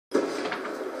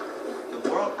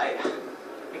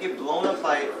I get blown up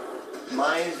by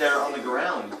mines that are on the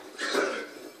ground.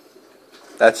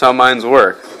 That's how mines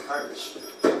work. Sorry.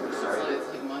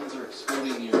 It's like mines are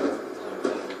exploding you.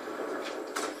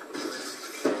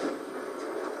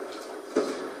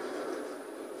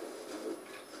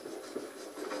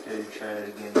 Okay, try it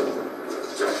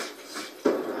again.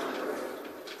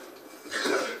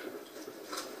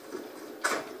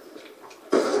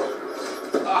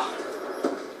 Ah!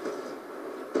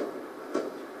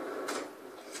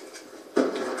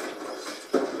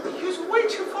 He was way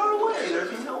too far away.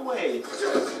 There's no way.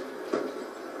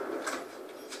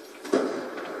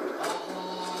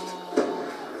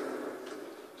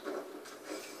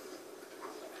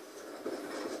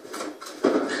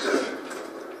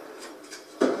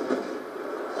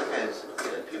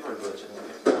 People are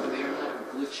glitching. They're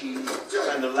not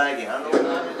glitching. And they're lagging. I don't They're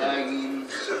know not what lagging.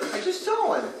 I just saw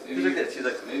one. He's like this. He's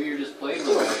like, Maybe you're just playing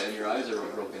with it and your eyes are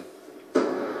broken.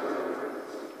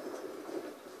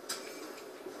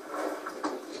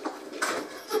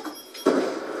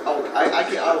 oh,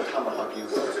 I'll tomahawk you.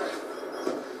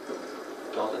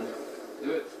 Dalton.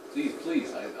 Do it. Please,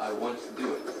 please. I want to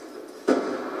do it.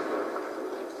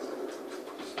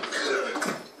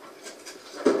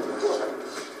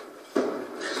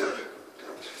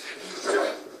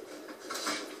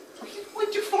 He's way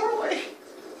too far away.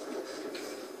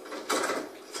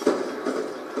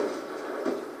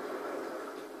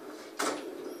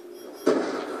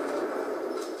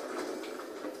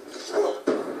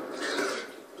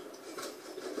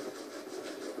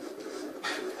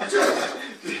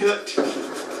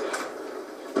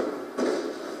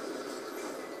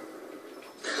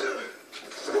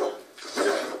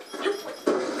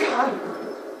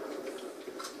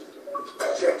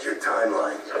 Check your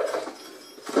timeline.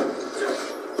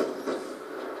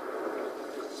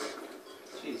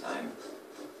 Jeez, I'm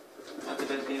not the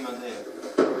best game on there.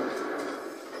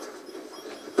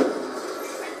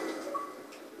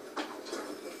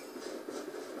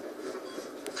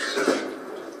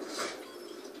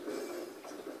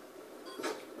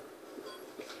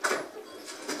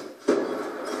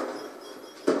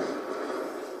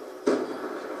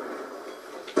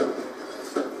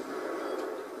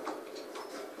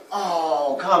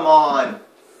 Oh, come on.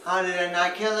 How did I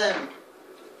not kill him?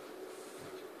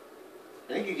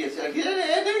 I think he gets I didn't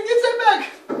get that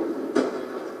back.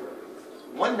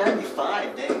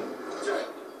 195, dang.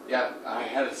 Yeah, I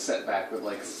had a setback with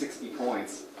like 60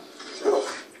 points.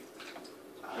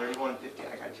 3150,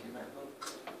 I got you, man.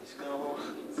 Let's go.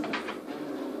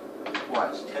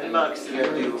 Watch, $10 to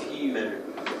Guarantee do you. better.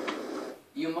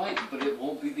 You might, but it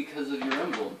won't be because of your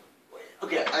emblem.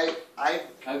 Okay,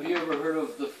 Have you ever heard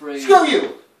of the phrase... screw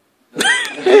you!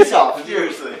 Piss off,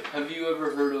 seriously. Have you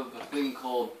ever heard of a thing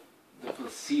called the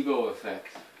placebo effect?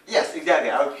 Yes, exactly.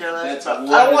 I would care less. That's but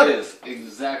what I want it is.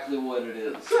 Exactly what it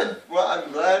is. Good. Well, I'm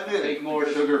glad it did. Take more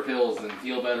sugar pills and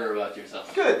feel better about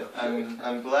yourself. Good.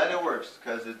 I'm glad it works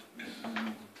because it.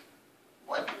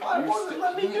 Why won't it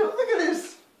let me do it? Look at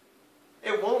this.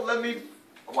 It won't let me.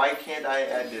 Why can't I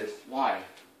add this? Why?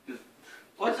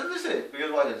 What's this?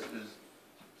 Because watch this.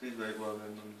 Please very well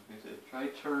then. Let me see. Try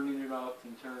turning it off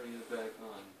and turning it back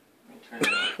on. Let me turn it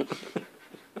on.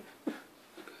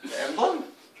 The emblem?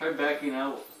 Try backing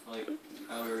out, like,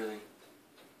 out of everything.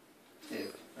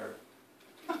 Save.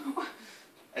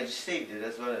 I just saved it.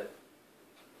 That's what it.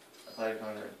 Applied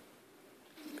content.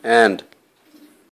 And